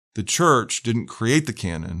The church didn't create the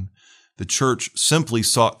canon. The church simply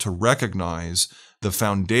sought to recognize the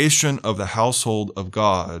foundation of the household of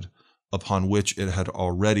God upon which it had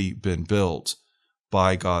already been built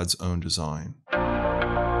by God's own design.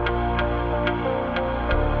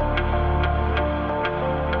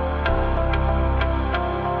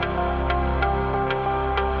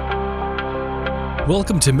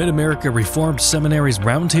 Welcome to Mid-America Reformed Seminary's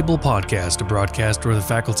Roundtable Podcast, a broadcast where the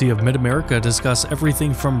faculty of Mid-America discuss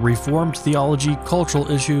everything from Reformed theology, cultural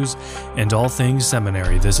issues, and all things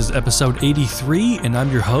seminary. This is episode 83, and I'm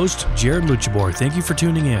your host, Jared Luchabor. Thank you for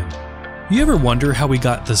tuning in. You ever wonder how we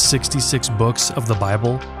got the 66 books of the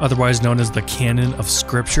Bible, otherwise known as the Canon of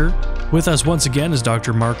Scripture? With us once again is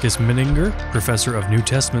Dr. Marcus Minninger, Professor of New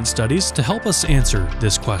Testament Studies, to help us answer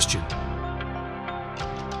this question.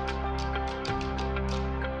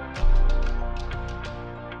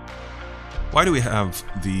 Why do we have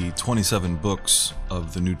the 27 books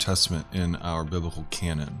of the New Testament in our biblical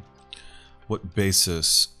canon? What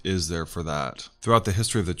basis is there for that? Throughout the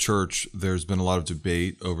history of the church, there's been a lot of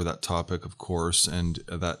debate over that topic, of course, and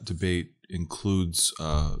that debate includes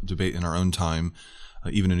debate in our own time,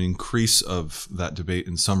 even an increase of that debate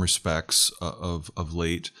in some respects of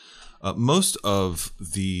late. Most of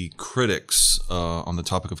the critics on the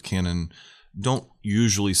topic of canon don't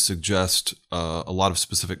usually suggest a lot of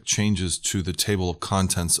specific changes to the table of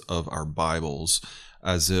contents of our Bibles,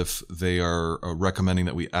 as if they are recommending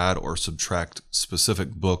that we add or subtract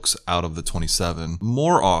specific books out of the 27.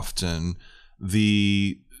 More often,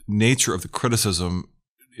 the nature of the criticism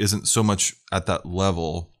isn't so much at that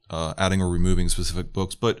level, adding or removing specific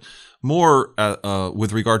books, but more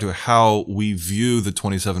with regard to how we view the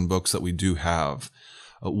 27 books that we do have.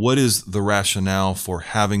 What is the rationale for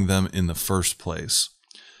having them in the first place?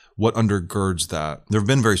 What undergirds that? There have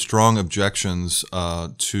been very strong objections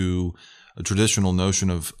to a traditional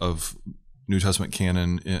notion of New Testament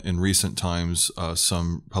canon in recent times,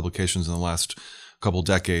 some publications in the last couple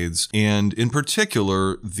decades. And in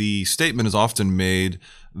particular, the statement is often made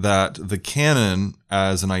that the canon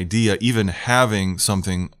as an idea, even having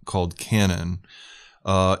something called canon,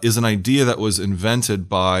 is an idea that was invented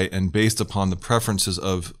by and based upon the preferences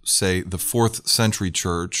of, say, the 4th century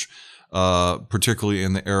church, particularly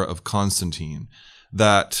in the era of Constantine.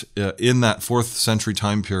 That in that 4th century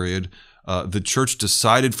time period, the church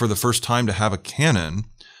decided for the first time to have a canon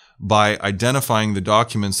by identifying the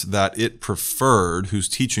documents that it preferred, whose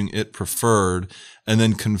teaching it preferred, and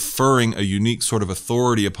then conferring a unique sort of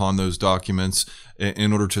authority upon those documents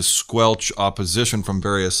in order to squelch opposition from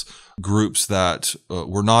various groups that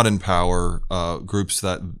were not in power, groups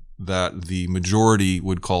that the majority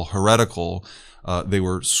would call heretical. They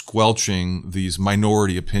were squelching these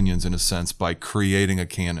minority opinions, in a sense, by creating a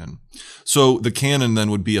canon. So the canon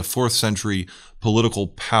then would be a 4th century political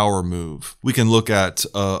power move. We can look at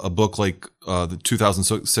a book like the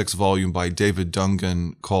 2006 volume by David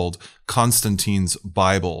Dungan called Constantine's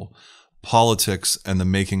Bible, Politics and the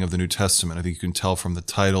Making of the New Testament. I think you can tell from the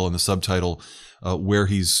title and the subtitle where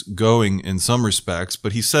he's going in some respects.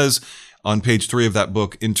 But he says on page 3 of that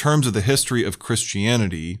book, in terms of the history of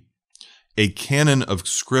Christianity, a canon of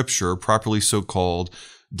scripture, properly so called,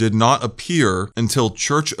 did not appear until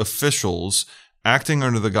church officials, acting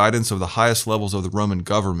under the guidance of the highest levels of the Roman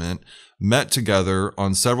government, met together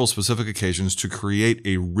on several specific occasions to create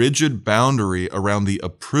a rigid boundary around the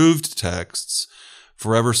approved texts,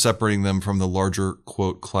 forever separating them from the larger,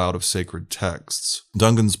 quote, cloud of sacred texts.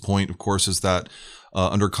 Dungan's point, of course, is that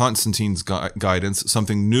under Constantine's guidance,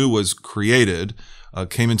 something new was created,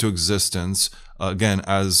 came into existence, again,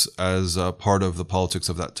 as part of the politics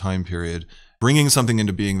of that time period, bringing something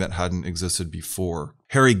into being that hadn't existed before.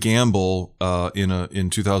 Harry Gamble, in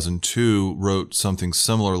 2002, wrote something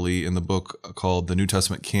similarly in the book called The New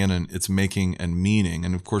Testament Canon, Its Making and Meaning.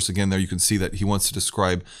 And of course, again, there you can see that he wants to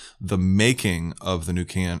describe the making of the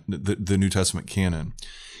New Testament canon.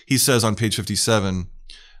 He says on page 57,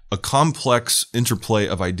 a complex interplay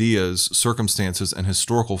of ideas, circumstances, and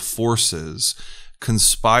historical forces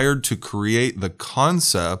conspired to create the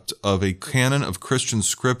concept of a canon of Christian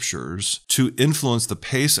scriptures to influence the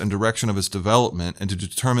pace and direction of its development and to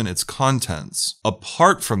determine its contents.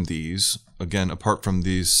 Apart from these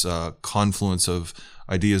confluence of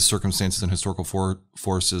ideas, circumstances, and historical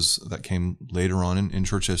forces that came later on in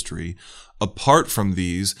church history, apart from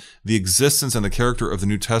these, the existence and the character of the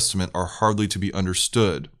New Testament are hardly to be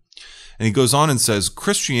understood. And he goes on and says,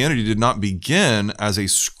 Christianity did not begin as a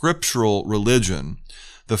scriptural religion.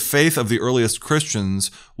 The faith of the earliest Christians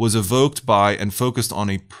was evoked by and focused on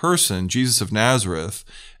a person, Jesus of Nazareth,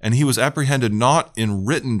 and he was apprehended not in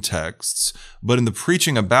written texts, but in the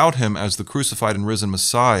preaching about him as the crucified and risen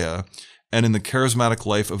Messiah, and in the charismatic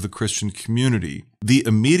life of the Christian community. The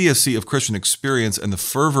immediacy of Christian experience and the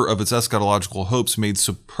fervor of its eschatological hopes made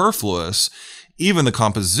superfluous even the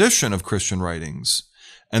composition of Christian writings.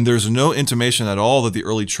 And there's no intimation at all that the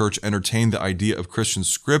early church entertained the idea of Christian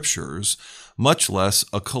scriptures, much less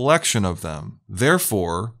a collection of them.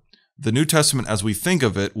 Therefore, the New Testament as we think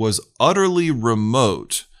of it was utterly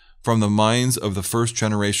remote from the minds of the first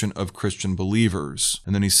generation of Christian believers.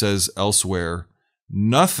 And then he says elsewhere,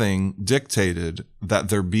 nothing dictated that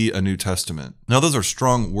there be a New Testament. Now, those are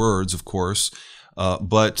strong words, of course,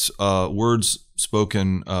 but words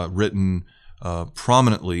spoken, written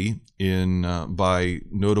prominently by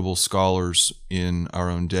notable scholars in our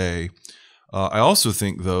own day. I also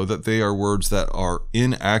think, though, that they are words that are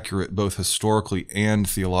inaccurate both historically and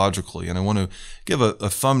theologically, and I want to give a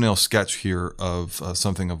thumbnail sketch here of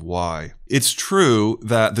something of why. It's true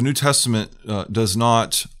that the New Testament does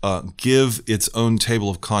not give its own table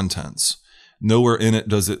of contents. Nowhere in it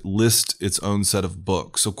does it list its own set of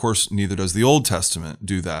books. Of course, neither does the Old Testament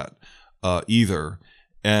do that either.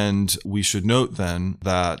 And we should note then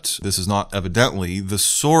that this is not evidently the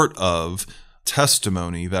sort of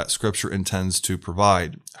testimony that Scripture intends to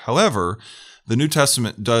provide. However, the New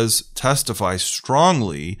Testament does testify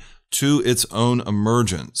strongly to its own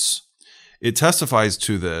emergence. It testifies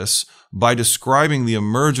to this by describing the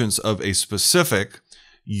emergence of a specific,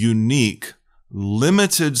 unique,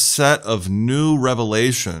 limited set of new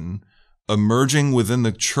revelation emerging within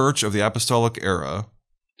the church of the apostolic era,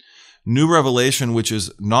 new revelation which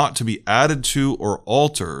is not to be added to or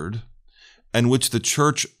altered, and which the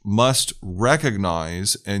church must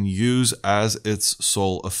recognize and use as its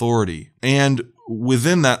sole authority. And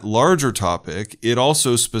within that larger topic, it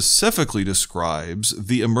also specifically describes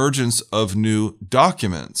the emergence of new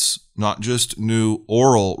documents, not just new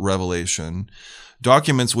oral revelation,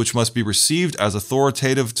 documents which must be received as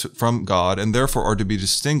authoritative from God and therefore are to be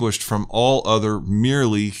distinguished from all other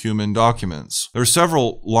merely human documents. There are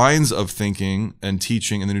several lines of thinking and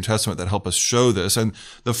teaching in the New Testament that help us show this. And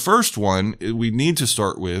the first one we need to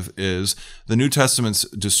start with is the New Testament's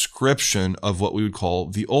description of what we would call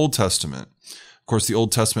the Old Testament. Of course, the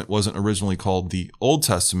Old Testament wasn't originally called the Old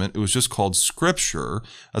Testament. It was just called Scripture.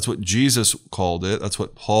 That's what Jesus called it. That's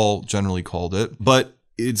what Paul generally called it. But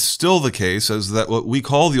it's still the case as that what we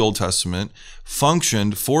call the Old Testament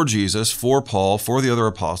functioned for Jesus, for Paul, for the other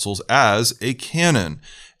apostles as a canon,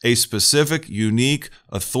 a specific, unique,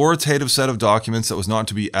 authoritative set of documents that was not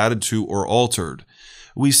to be added to or altered.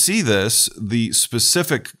 We see this, the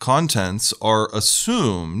specific contents are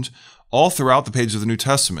assumed all throughout the pages of the New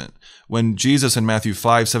Testament. When Jesus in Matthew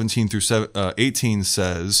 5:17 through 18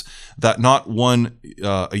 says that not one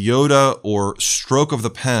iota or stroke of the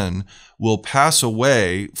pen will pass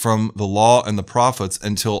away from the law and the prophets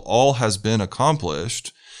until all has been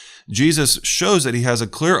accomplished, Jesus shows that he has a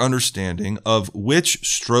clear understanding of which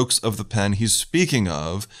strokes of the pen he's speaking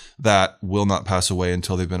of that will not pass away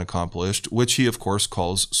until they've been accomplished, which he, of course,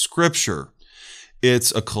 calls Scripture.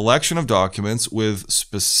 It's a collection of documents with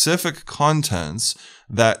specific contents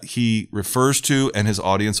that he refers to and his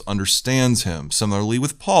audience understands him. Similarly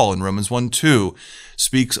with Paul in Romans 1:2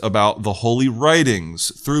 speaks about the holy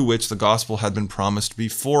writings through which the gospel had been promised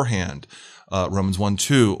beforehand. Romans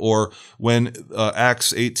 1:2, or when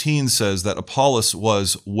Acts 18 says that Apollos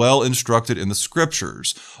was well instructed in the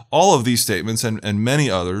scriptures. All of these statements and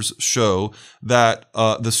many others show that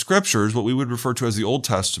the scriptures, what we would refer to as the Old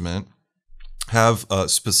Testament, have a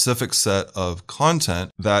specific set of content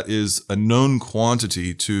that is a known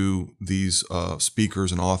quantity to these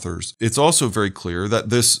speakers and authors. It's also very clear that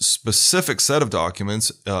this specific set of documents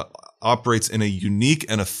operates in a unique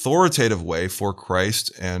and authoritative way for Christ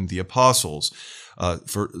and the apostles.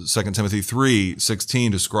 For 2 Timothy 3:16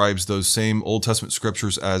 describes those same Old Testament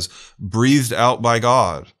scriptures as breathed out by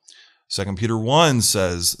God. 2 Peter 1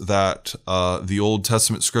 says that the Old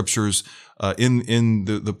Testament scriptures in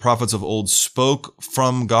the prophets of old spoke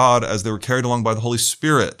from God as they were carried along by the Holy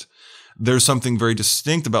Spirit. There's something very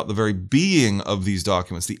distinct about the very being of these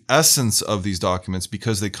documents, the essence of these documents,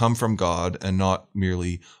 because they come from God and not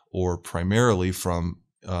merely or primarily from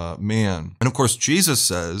man. And of course, Jesus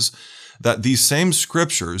says that these same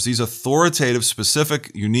scriptures, these authoritative, specific,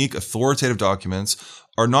 unique, authoritative documents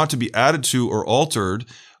are not to be added to or altered.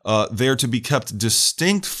 They're to be kept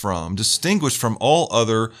distinguished from all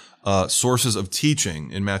other sources of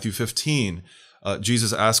teaching. In Matthew 15,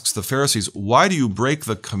 Jesus asks the Pharisees, "Why do you break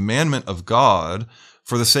the commandment of God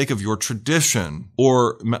for the sake of your tradition.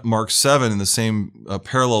 Or Mark 7, in the same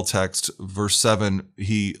parallel text, verse 7,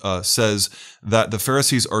 he says that the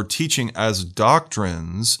Pharisees are teaching as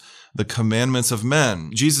doctrines the commandments of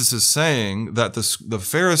men. Jesus is saying that the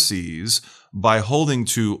Pharisees, by holding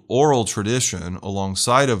to oral tradition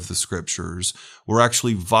alongside of the scriptures, were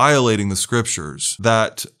actually violating the scriptures,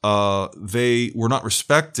 that they were not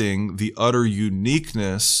respecting the utter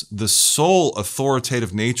uniqueness, the sole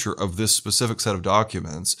authoritative nature of this specific set of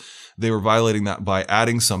documents. They were violating that by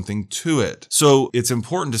adding something to it. So it's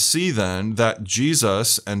important to see then that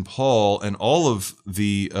Jesus and Paul and all of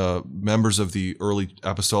the members of the early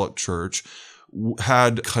apostolic church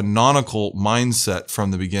had canonical mindset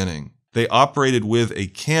from the beginning. They operated with a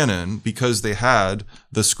canon because they had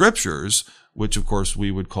the scriptures, which of course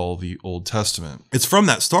we would call the Old Testament. It's from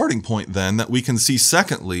that starting point then that we can see,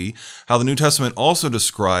 secondly, how the New Testament also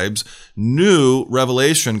describes new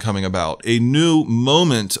revelation coming about, a new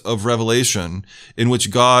moment of revelation in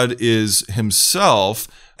which God is himself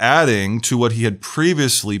adding to what he had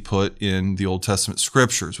previously put in the Old Testament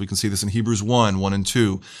scriptures. We can see this in Hebrews 1 and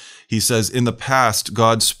 2. He says, in the past,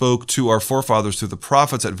 God spoke to our forefathers through the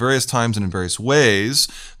prophets at various times and in various ways.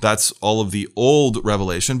 That's all of the old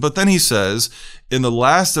revelation. But then he says, in the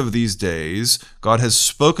last of these days, God has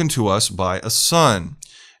spoken to us by a Son.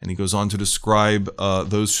 And he goes on to describe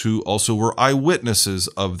those who also were eyewitnesses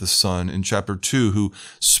of the Son in chapter 2, who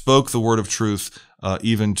spoke the word of truth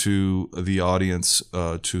even to the audience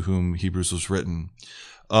to whom Hebrews was written.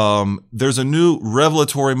 There's a new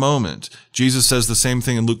revelatory moment. Jesus says the same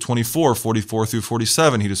thing in Luke 24, 44 through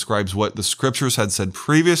 47. He describes what the scriptures had said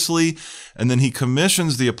previously, and then he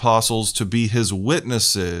commissions the apostles to be his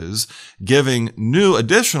witnesses, giving new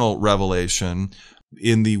additional revelation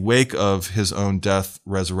in the wake of his own death,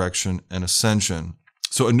 resurrection, and ascension.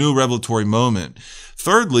 So a new revelatory moment.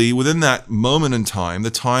 Thirdly, within that moment in time, the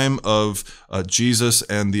time of Jesus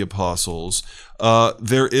and the apostles,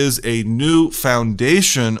 there is a new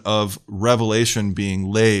foundation of revelation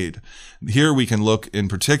being laid. Here we can look in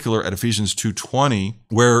particular at Ephesians 2:20,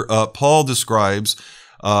 where Paul describes,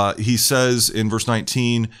 he says in verse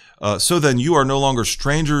 19, so then you are no longer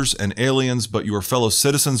strangers and aliens, but you are fellow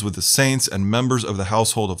citizens with the saints and members of the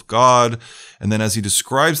household of God. And then as he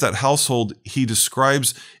describes that household, he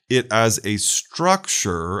describes it as a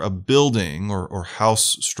structure, a building or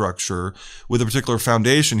house structure with a particular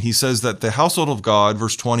foundation. He says that the household of God,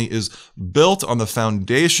 verse 20, is built on the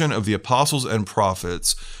foundation of the apostles and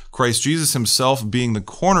prophets, Christ Jesus himself being the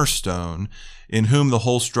cornerstone, in whom the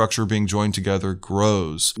whole structure being joined together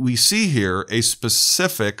grows. We see here a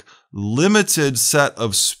specific, limited set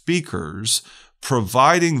of speakers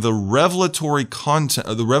providing the revelatory content,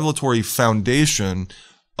 the revelatory foundation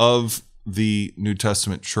of the New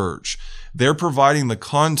Testament church. They're providing the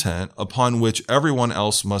content upon which everyone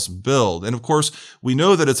else must build. And of course, we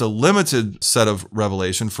know that it's a limited set of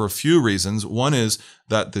revelation for a few reasons. One is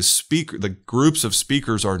that the groups of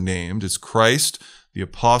speakers are named. It's Christ, the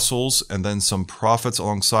apostles, and then some prophets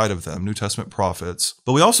alongside of them, New Testament prophets.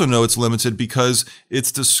 But we also know it's limited because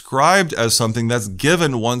it's described as something that's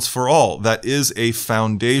given once for all. That is a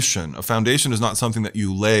foundation. A foundation is not something that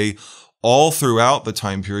you lay all throughout the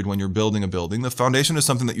time period when you're building a building. The foundation is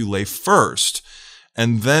something that you lay first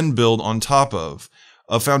and then build on top of.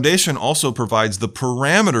 A foundation also provides the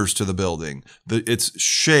parameters to the building, its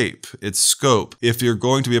shape, its scope. If you're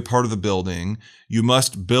going to be a part of the building, you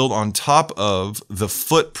must build on top of the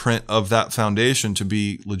footprint of that foundation to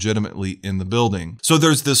be legitimately in the building. So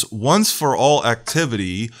there's this once for all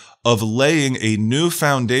activity of laying a new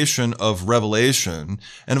foundation of revelation.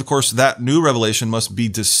 And of course, that new revelation must be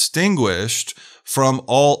distinguished from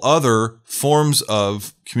all other forms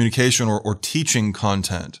of communication or teaching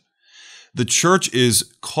content. The church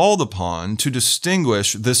is called upon to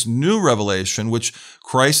distinguish this new revelation, which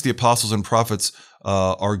Christ, the apostles, and prophets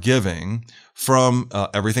are giving, from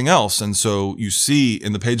everything else. And so you see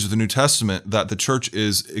in the pages of the New Testament that the church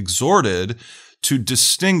is exhorted to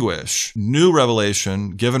distinguish new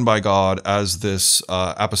revelation given by God as this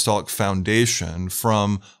apostolic foundation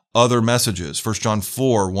from other messages. 1 John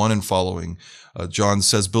 4:1 and following. John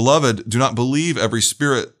says, "Beloved, do not believe every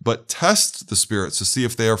spirit, but test the spirits to see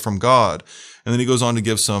if they are from God." And then he goes on to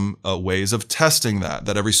give some ways of testing that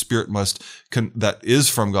every spirit that is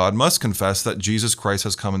from God must confess that Jesus Christ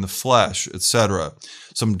has come in the flesh, etc.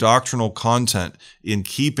 Some doctrinal content in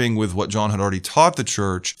keeping with what John had already taught the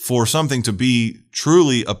church. For something to be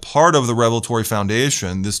truly a part of the revelatory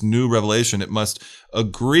foundation, this new revelation, it must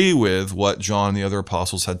agree with what John and the other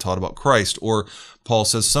apostles had taught about Christ. Or Paul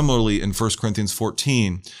says similarly in 1 Corinthians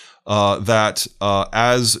 14, that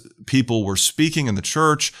as people were speaking in the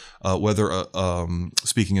church, whether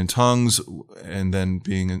speaking in tongues and then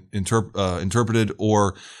being interpreted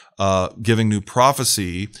or giving new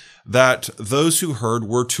prophecy, that those who heard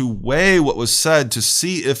were to weigh what was said to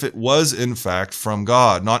see if it was in fact from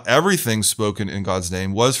God. Not everything spoken in God's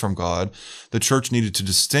name was from God. The church needed to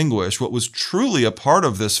distinguish what was truly a part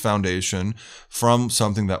of this foundation from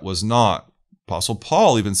something that was not. Apostle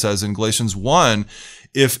Paul even says in Galatians 1,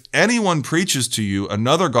 if anyone preaches to you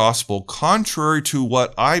another gospel contrary to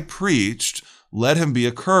what I preached, let him be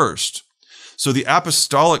accursed. So the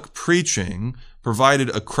apostolic preaching provided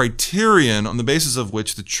a criterion on the basis of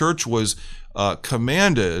which the church was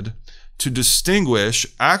commanded to distinguish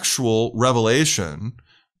actual revelation,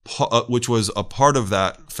 which was a part of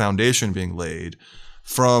that foundation being laid,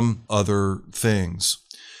 from other things.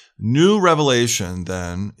 New revelation,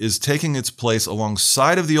 then, is taking its place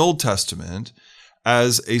alongside of the Old Testament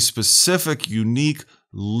as a specific, unique,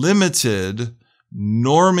 limited,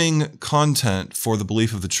 norming content for the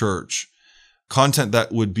belief of the church. Content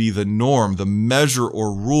that would be the norm, the measure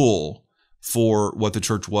or rule for what the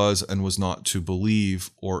church was and was not to believe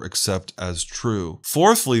or accept as true.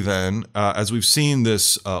 Fourthly, then, as we've seen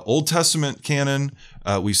this Old Testament canon,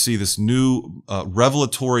 we see this new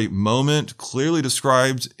revelatory moment clearly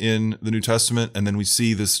described in the New Testament, and then we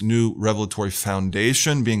see this new revelatory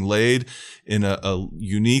foundation being laid in a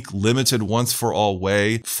unique, limited, once-for-all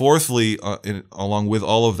way. Fourthly, along with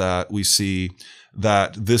all of that, we see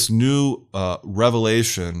that this new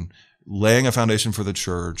revelation, laying a foundation for the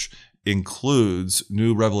church, includes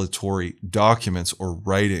new revelatory documents or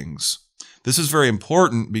writings. This is very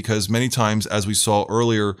important because many times, as we saw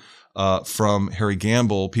earlier from Harry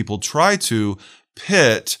Gamble, people try to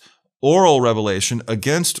pit oral revelation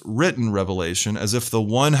against written revelation as if the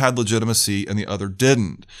one had legitimacy and the other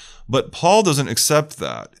didn't. But Paul doesn't accept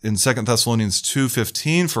that. In 2 Thessalonians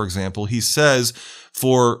 2:15, for example, he says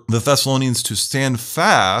for the Thessalonians to stand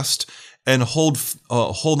fast and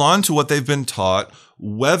hold on to what they've been taught,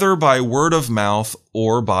 whether by word of mouth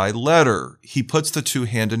or by letter. He puts the two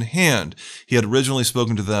hand in hand. He had originally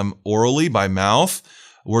spoken to them orally by mouth,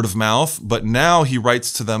 word of mouth, but now he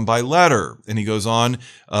writes to them by letter. And he goes on,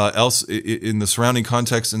 else in the surrounding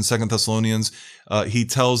context in 2 Thessalonians, he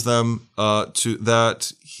tells them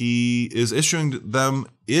that he is issuing them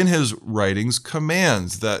in his writings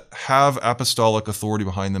commands that have apostolic authority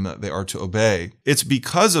behind them that they are to obey. It's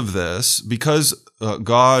because of this, because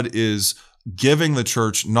God is giving the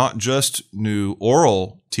church not just new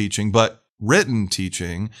oral teaching, but written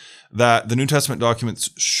teaching, that the New Testament documents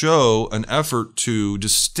show an effort to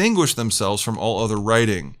distinguish themselves from all other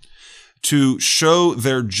writing, to show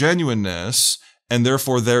their genuineness and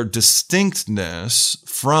therefore their distinctness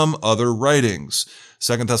from other writings.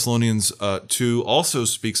 2 Thessalonians 2 also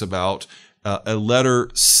speaks about a letter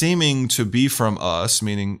seeming to be from us,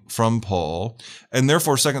 meaning from Paul. And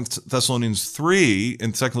therefore, 2 Thessalonians 3,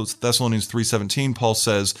 in 2 Thessalonians 3:17, Paul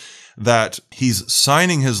says that he's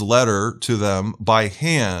signing his letter to them by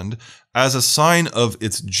hand as a sign of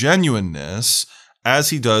its genuineness, as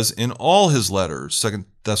he does in all his letters, 2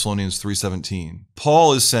 Thessalonians 3:17.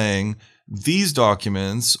 Paul is saying these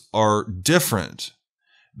documents are different.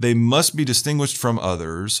 They must be distinguished from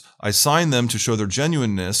others. I sign them to show their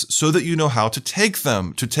genuineness so that you know how to take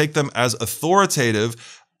them as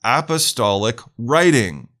authoritative apostolic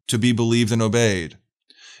writing to be believed and obeyed.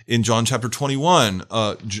 In John chapter 21,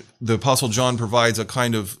 the Apostle John provides a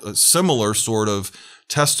kind of a similar sort of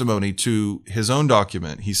testimony to his own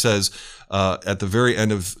document. He says at the very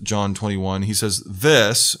end of John 21, he says,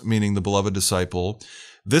 this, meaning the beloved disciple,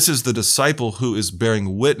 this is the disciple who is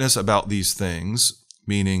bearing witness about these things,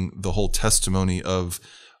 meaning the whole testimony of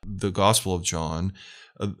the Gospel of John.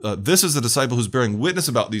 This is the disciple who's bearing witness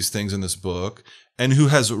about these things in this book and who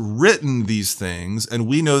has written these things, and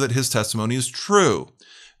we know that his testimony is true.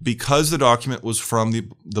 Because the document was from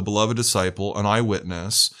the beloved disciple, an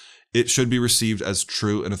eyewitness, it should be received as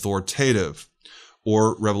true and authoritative.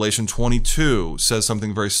 Or Revelation 22 says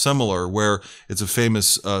something very similar, where it's a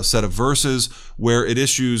famous set of verses where it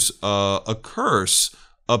issues a curse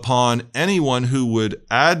upon anyone who would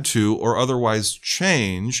add to or otherwise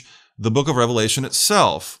change the book of Revelation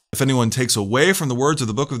itself. If anyone takes away from the words of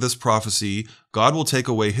the book of this prophecy, God will take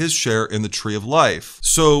away his share in the tree of life.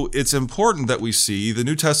 So it's important that we see the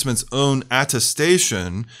New Testament's own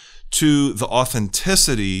attestation to the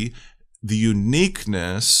authenticity, the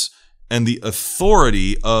uniqueness, and the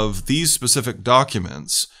authority of these specific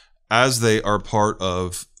documents as they are part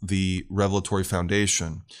of the revelatory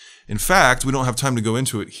foundation. In fact, we don't have time to go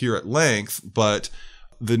into it here at length, but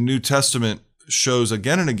the New Testament shows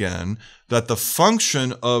again and again that the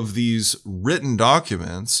function of these written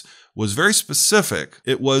documents was very specific.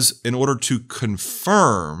 It was in order to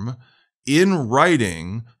confirm in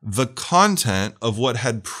writing the content of what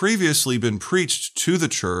had previously been preached to the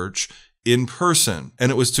church in person.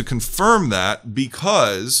 And it was to confirm that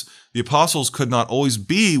because the apostles could not always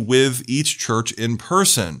be with each church in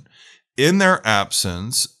person. In their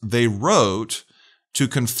absence, they wrote to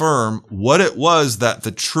confirm what it was that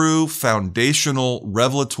the true foundational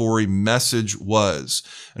revelatory message was.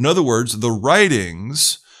 In other words, the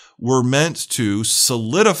writings were meant to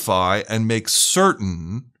solidify and make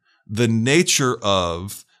certain the nature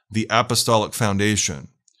of the apostolic foundation.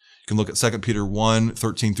 You can look at 2 Peter 1,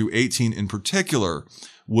 13 through 18 in particular,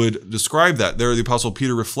 would describe that. There, the Apostle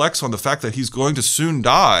Peter reflects on the fact that he's going to soon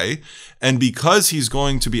die, and because he's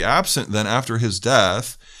going to be absent then after his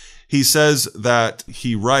death, he says that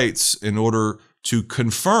he writes in order to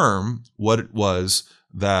confirm what it was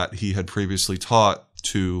that he had previously taught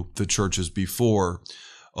to the churches before.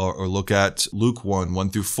 Or look at Luke 1, 1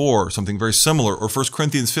 through 4, something very similar, or 1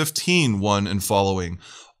 Corinthians 15, 1 and following.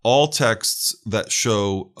 All texts that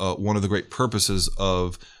show one of the great purposes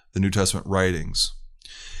of the New Testament writings.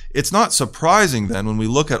 It's not surprising then when we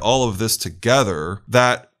look at all of this together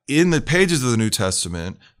that in the pages of the New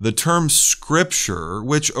Testament, the term scripture,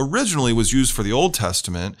 which originally was used for the Old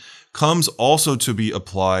Testament, comes also to be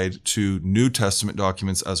applied to New Testament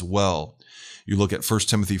documents as well. You look at 1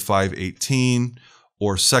 Timothy 5:18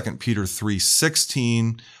 or 2 Peter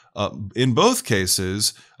 3:16. In both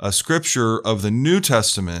cases, scripture of the New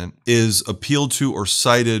Testament is appealed to or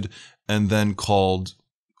cited and then called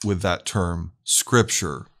with that term,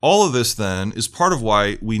 scripture. All of this then is part of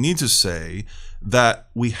why we need to say that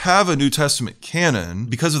we have a New Testament canon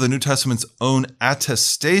because of the New Testament's own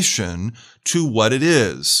attestation to what it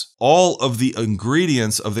is. All of the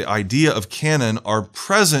ingredients of the idea of canon are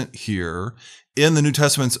present here in the New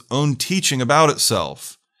Testament's own teaching about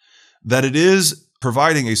itself. That it is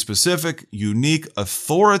providing a specific, unique,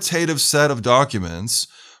 authoritative set of documents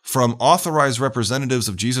from authorized representatives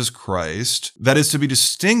of Jesus Christ that is to be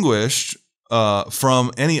distinguished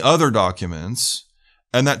from any other documents,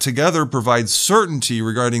 and that together provides certainty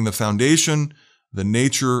regarding the foundation, the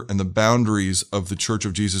nature, and the boundaries of the Church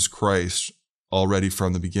of Jesus Christ already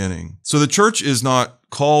from the beginning. So the church is not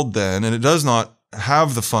called then, and it does not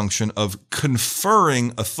have the function of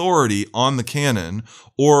conferring authority on the canon,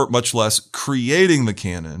 or much less creating the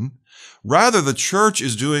canon. Rather, the church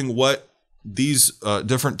is doing what these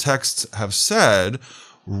different texts have said,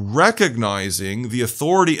 recognizing the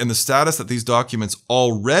authority and the status that these documents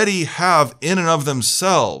already have in and of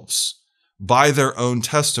themselves by their own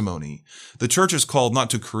testimony. The church is called not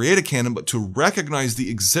to create a canon, but to recognize the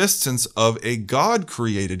existence of a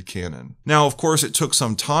God-created canon. Now, of course, it took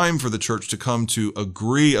some time for the church to come to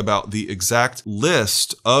agree about the exact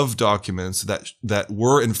list of documents that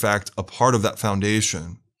were, in fact, a part of that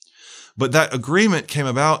foundation. But that agreement came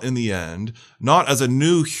about in the end, not as a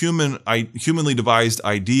new humanly devised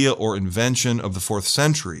idea or invention of the 4th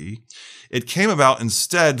century. It came about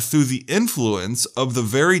instead through the influence of the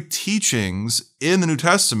very teachings in the New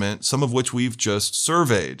Testament, some of which we've just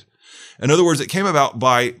surveyed. In other words, it came about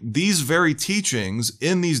by these very teachings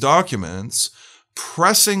in these documents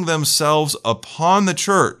pressing themselves upon the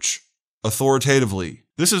church authoritatively.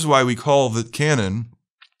 This is why we call the canon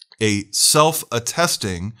a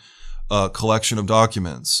self-attesting collection of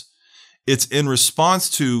documents. It's in response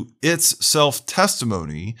to its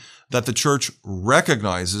self-testimony that the church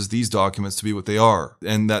recognizes these documents to be what they are,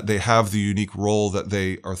 and that they have the unique role that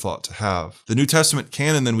they are thought to have. The New Testament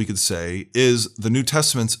canon, then we could say, is the New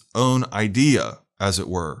Testament's own idea, as it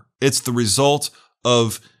were. It's the result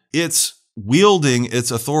of its wielding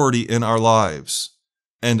its authority in our lives,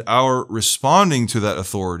 and our responding to that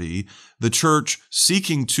authority, the church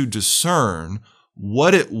seeking to discern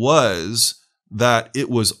what it was that it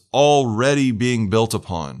was already being built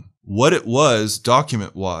upon, what it was,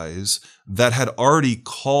 document-wise, that had already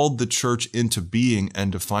called the church into being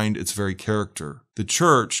and defined its very character. The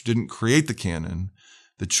church didn't create the canon.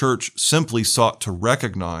 The church simply sought to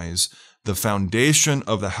recognize the foundation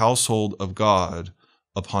of the household of God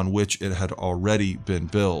upon which it had already been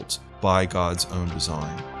built by God's own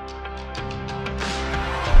design.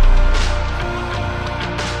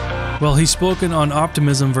 Well, he's spoken on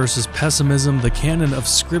optimism versus pessimism, the canon of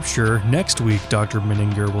Scripture. Next week, Dr.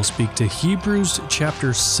 Menninger will speak to Hebrews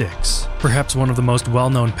chapter 6, perhaps one of the most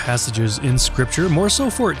well-known passages in Scripture, more so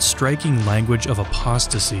for its striking language of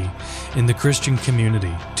apostasy in the Christian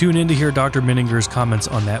community. Tune in to hear Dr. Menninger's comments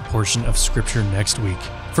on that portion of Scripture next week.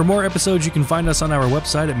 For more episodes, you can find us on our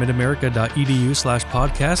website at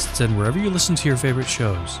midamerica.edu/podcasts and wherever you listen to your favorite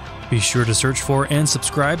shows. Be sure to search for and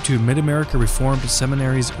subscribe to Mid-America Reformed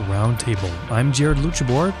Seminary's Roundtable. I'm Jared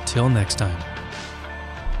Luchabor. Till next time.